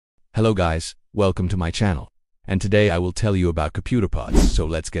Hello guys, welcome to my channel. And today I will tell you about computer parts, so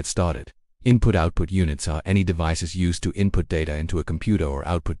let's get started. Input-output units are any devices used to input data into a computer or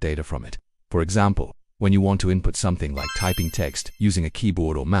output data from it. For example, when you want to input something like typing text using a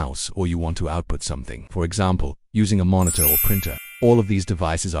keyboard or mouse, or you want to output something, for example, using a monitor or printer, all of these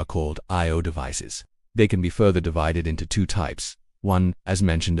devices are called I/O devices. They can be further divided into two types. One, as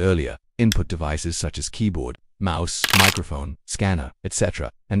mentioned earlier, input devices such as keyboard, mouse, microphone, scanner,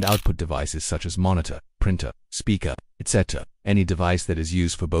 etc., and output devices such as monitor, printer, speaker, etc. Any device that is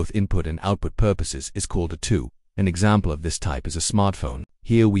used for both input and output purposes is called a II. An example of this type is a smartphone.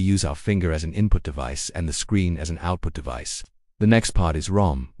 Here we use our finger as an input device and the screen as an output device. The next part is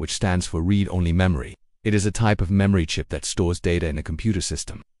ROM, which stands for read-only memory. It is a type of memory chip that stores data in a computer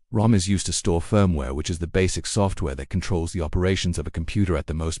system. ROM is used to store firmware, which is the basic software that controls the operations of a computer at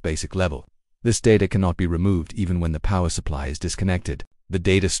the most basic level. This data cannot be removed even when the power supply is disconnected. The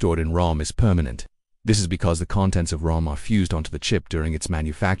data stored in ROM is permanent. This is because the contents of ROM are fused onto the chip during its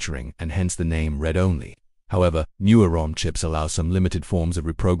manufacturing, and hence the name read-only. However, newer ROM chips allow some limited forms of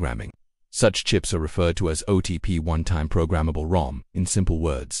reprogramming. Such chips are referred to as OTP, one-time programmable ROM. In simple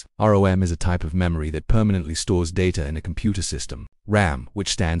words, ROM is a type of memory that permanently stores data in a computer system. RAM, which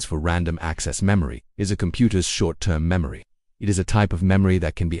stands for random access memory, is a computer's short-term memory. It is a type of memory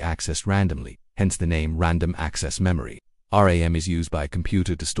that can be accessed randomly, hence the name random access memory. RAM is used by a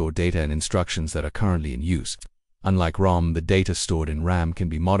computer to store data and instructions that are currently in use. Unlike ROM, the data stored in RAM can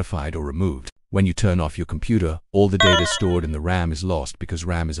be modified or removed. When you turn off your computer, all the data stored in the RAM is lost because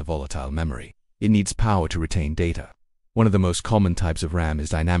RAM is a volatile memory. It needs power to retain data. One of the most common types of RAM is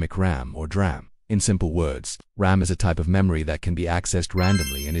dynamic RAM or DRAM. In simple words, RAM is a type of memory that can be accessed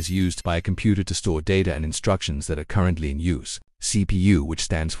randomly and is used by a computer to store data and instructions that are currently in use. CPU, which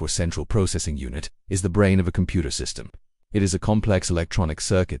stands for Central Processing Unit, is the brain of a computer system. It is a complex electronic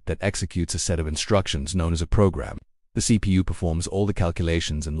circuit that executes a set of instructions known as a program. The CPU performs all the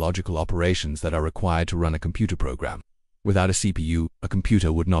calculations and logical operations that are required to run a computer program. Without a CPU, a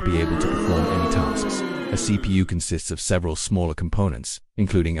computer would not be able to perform any tasks. A CPU consists of several smaller components,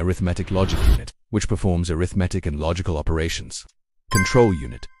 including arithmetic logic unit, which performs arithmetic and logical operations, control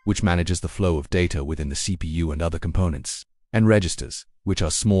unit, which manages the flow of data within the CPU and other components, and registers, which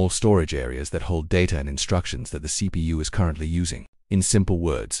are small storage areas that hold data and instructions that the CPU is currently using. In simple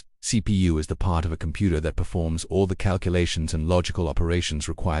words, CPU is the part of a computer that performs all the calculations and logical operations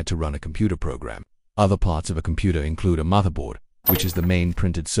required to run a computer program. Other parts of a computer include a motherboard, which is the main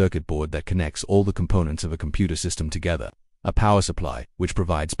printed circuit board that connects all the components of a computer system together. A power supply, which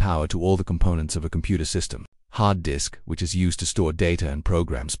provides power to all the components of a computer system. Hard disk, which is used to store data and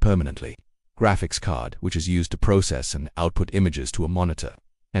programs permanently. Graphics card, which is used to process and output images to a monitor.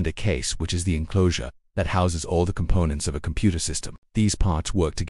 And a case, which is the enclosure that houses all the components of a computer system. These parts work together